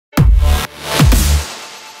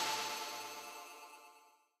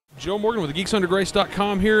Joe Morgan with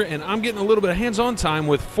GeeksUnderGrace.com here, and I'm getting a little bit of hands-on time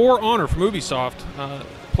with For Honor from Ubisoft,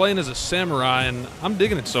 playing as a samurai, and I'm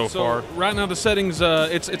digging it so far. Right now the settings,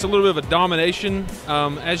 it's a little bit of a domination.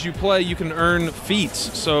 As you play, you can earn feats.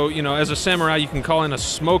 So, you know, as a samurai, you can call in a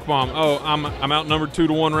smoke bomb. Oh, I'm outnumbered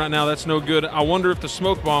 2-1 right now. That's no good. I wonder if the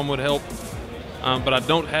smoke bomb would help, but I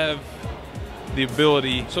don't have the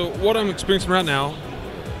ability. So what I'm experiencing right now,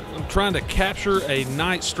 I'm trying to capture a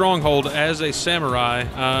knight stronghold as a samurai.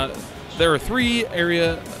 There are 3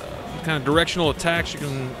 area kind of directional attacks. You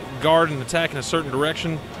can guard and attack in a certain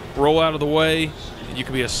direction, roll out of the way. You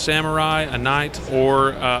can be a samurai, a knight, or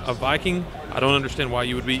a Viking. I don't understand why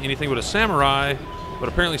you would be anything but a samurai, but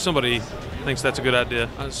apparently somebody thinks that's a good idea.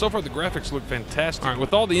 So far the graphics look fantastic. All right,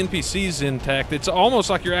 with all the NPCs intact, it's almost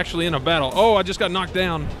like you're actually in a battle. Oh, I just got knocked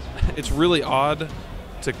down. It's really odd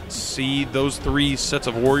to see those 3 sets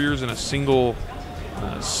of warriors in a single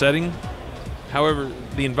setting. However,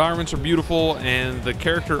 the environments are beautiful and the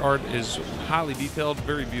character art is highly detailed,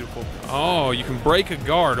 very beautiful. Oh, you can break a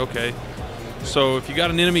guard, okay. So if you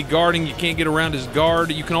got an enemy guarding, you can't get around his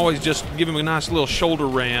guard, you can always just give him a nice little shoulder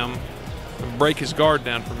ram and break his guard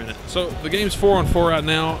down for a minute. So the game's 4-on-4 right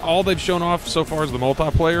now. All they've shown off so far is the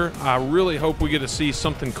multiplayer. I really hope we get to see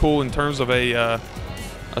something cool in terms of a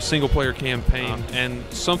single-player campaign and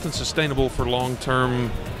something sustainable for long-term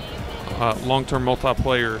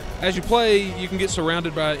multiplayer. As you play, you can get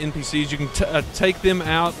surrounded by NPCs. You can take them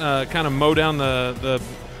out, kind of mow down the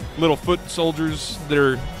little foot soldiers that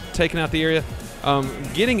are taking out the area.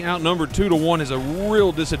 Getting outnumbered 2-1 is a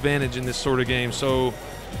real disadvantage in this sort of game, so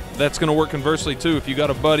that's going to work conversely too. If you got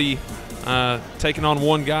a buddy taking on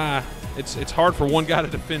one guy, it's hard for one guy to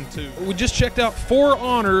defend 2. We just checked out For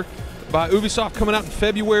Honor by Ubisoft, coming out in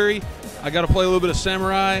February. I got to play a little bit of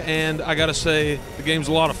samurai, and I got to say the game's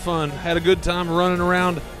a lot of fun. Had a good time running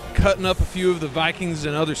around, cutting up a few of the Vikings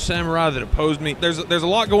and other samurai that opposed me. There's a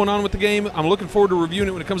lot going on with the game. I'm looking forward to reviewing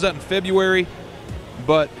it when it comes out in February,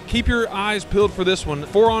 but keep your eyes peeled for this one.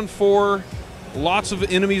 4-on-4, lots of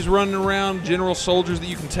enemies running around, general soldiers that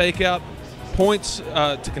you can take out, points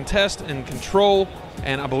to contest and control,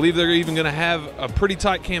 and I believe they're even going to have a pretty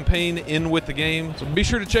tight campaign in with the game. So be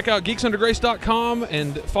sure to check out GeeksUnderGrace.com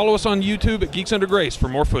and follow us on YouTube at Geeks Under Grace for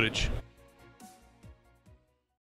more footage.